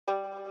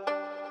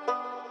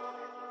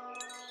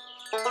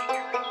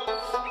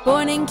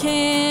Born in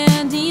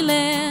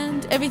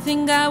Candyland,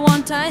 everything I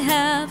want I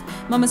have.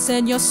 Mama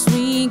said you're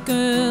sweet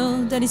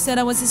girl, Daddy said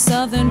I was a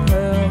southern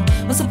pearl.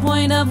 What's the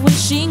point of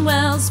wishing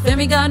wells?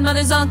 Fairy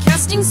godmothers all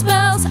casting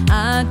spells.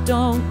 I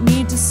don't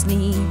need to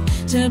sleep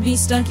to be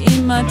stuck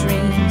in my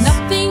dreams.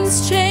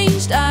 Nothing's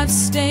changed, I've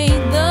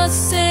stayed the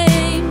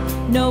same.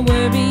 No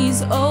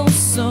worries, oh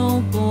so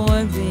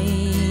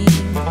boring.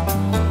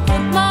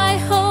 Put my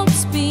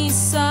hopes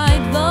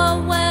beside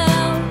the well.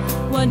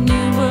 What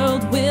new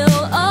world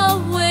will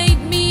await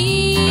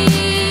me?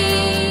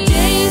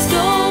 Days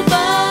go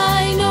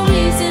by, no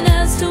reason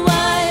as to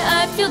why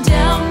I feel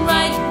down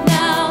right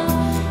now.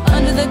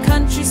 Under the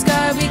country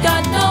sky we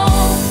got no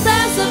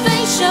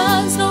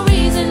reservations. No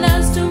reason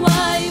as to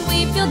why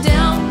we feel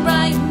down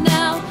right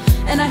now.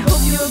 And I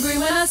hope you agree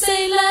when I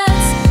say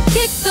let's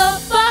kick the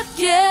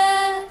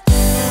bucket.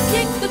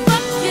 Kick the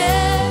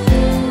bucket.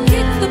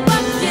 Kick the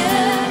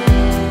bucket.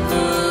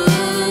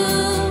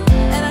 Ooh.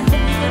 And I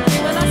hope you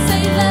agree when I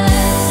say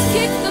let's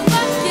kick the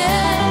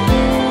bucket.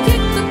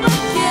 Kick the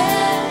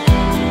bucket.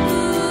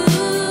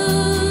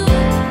 Ooh.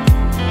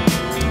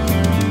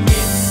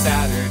 It's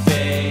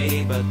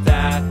Saturday, but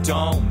that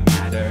don't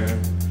matter.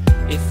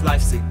 If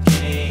life's a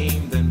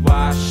game, then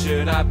why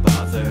should I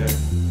bother?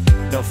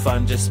 No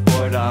fun, just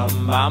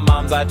boredom. My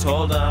mom's, I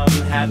told them,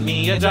 had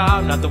me a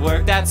job. Not the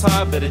work that's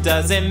hard, but it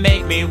doesn't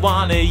make me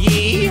wanna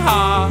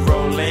yee-haw.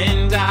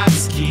 Rolling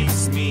dice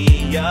keeps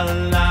me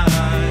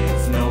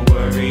alive. No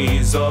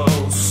worries,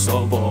 oh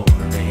so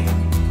boring.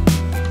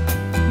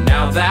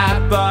 Now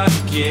that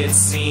bucket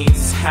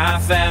seems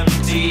half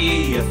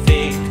empty, you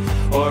think,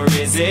 or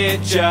is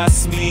it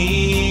just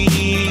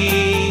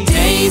me?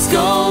 Days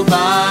go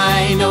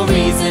by, no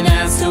reason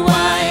as to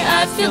why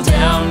I feel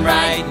down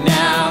right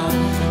now.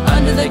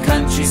 Under the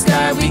country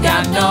sky we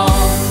got no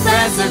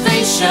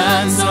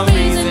reservations. No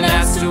reason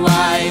as to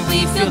why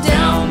we feel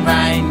down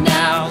right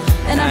now.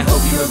 And I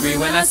hope you agree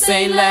when I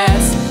say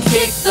let's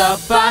kick the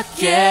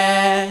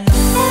bucket.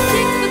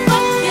 Kick the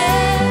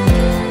bucket.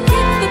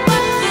 Kick the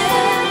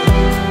bucket.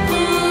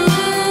 Ooh.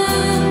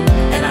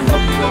 And I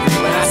hope you agree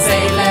when I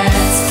say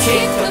let's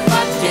kick the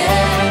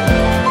bucket.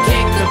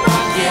 Kick the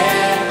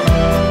bucket.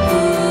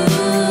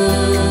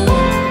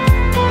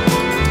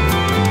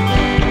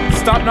 Ooh.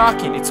 Stop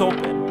knocking, it's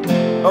open.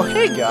 Oh,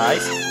 hey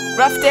guys.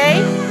 Rough day?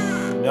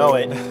 Know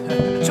it.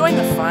 Join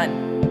the fun.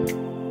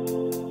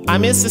 I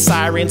miss the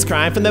sirens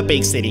crying from the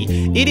big city.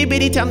 Itty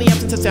bitty town, the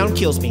absence of sound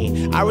kills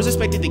me. I was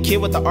respected the kid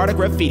with the art of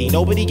graffiti.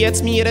 Nobody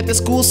gets me yet at the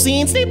school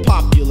scene, stay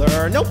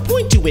popular. No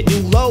point to it,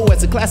 new low as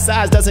the class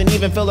size doesn't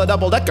even fill a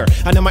double decker.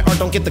 I know my art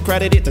don't get the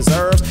credit it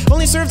deserves,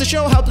 only serves to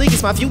show how bleak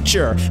is my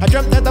future. I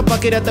dreamt at the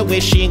bucket at the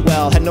wishing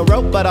well, had no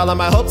rope but all of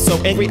my hopes, so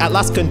angry I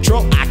lost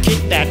control. I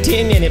kicked that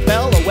tin and it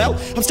fell, oh well,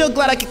 I'm still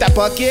glad I kicked that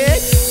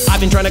bucket. I've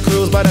been trying to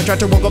cruise, but I tried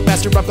to won't go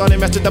faster. I've gone and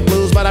mastered the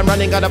blues, but I'm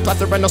running out of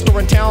plaster and no store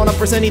in town. Up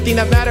for anything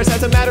that matters.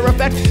 As a matter of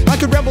fact, I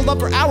could ramble up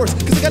for hours,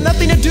 cause I got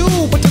nothing to do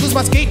but to lose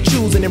my skate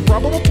shoes. An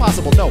improbable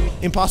possible, no,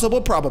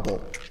 impossible probable.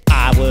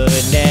 I would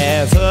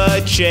never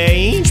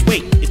change.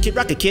 Wait, is Kid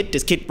Rock a kid?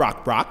 Does Kid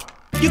Rock rock?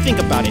 You think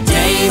about it.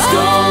 Days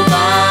go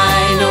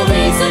by, no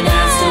reason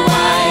as to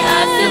why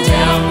I feel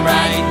down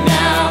right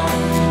now.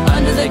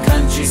 Under the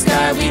country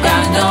sky we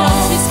got no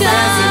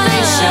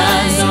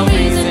reservations. No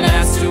reason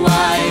as to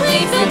why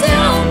we feel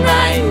down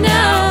right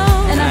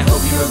now. And I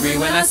hope you agree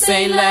when I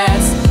say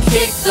let's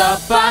kick the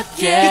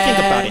bucket. You think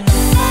about it.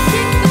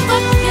 Kick the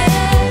bucket.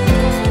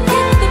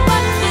 Kick the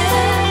bucket.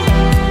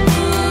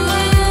 Ooh.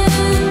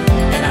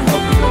 And I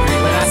hope you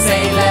agree when I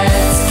say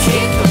let's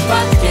kick the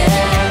bucket.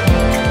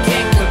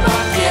 Kick the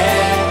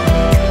bucket.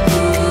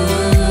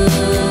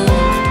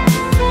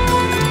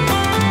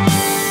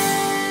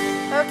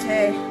 Ooh.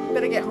 Okay,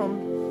 better get home.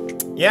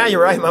 Yeah,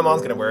 you're right. My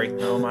mom's gonna worry.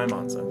 No, my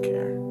moms don't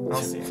care.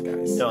 I'll see you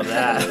guys. Know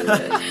that.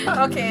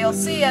 Okay, I'll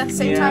see ya.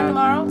 Same time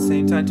tomorrow?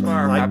 Same time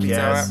tomorrow. I Happy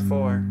hour guess. at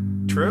 4.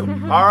 True.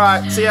 All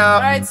right. See ya.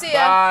 Alright, see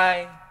ya.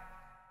 Bye.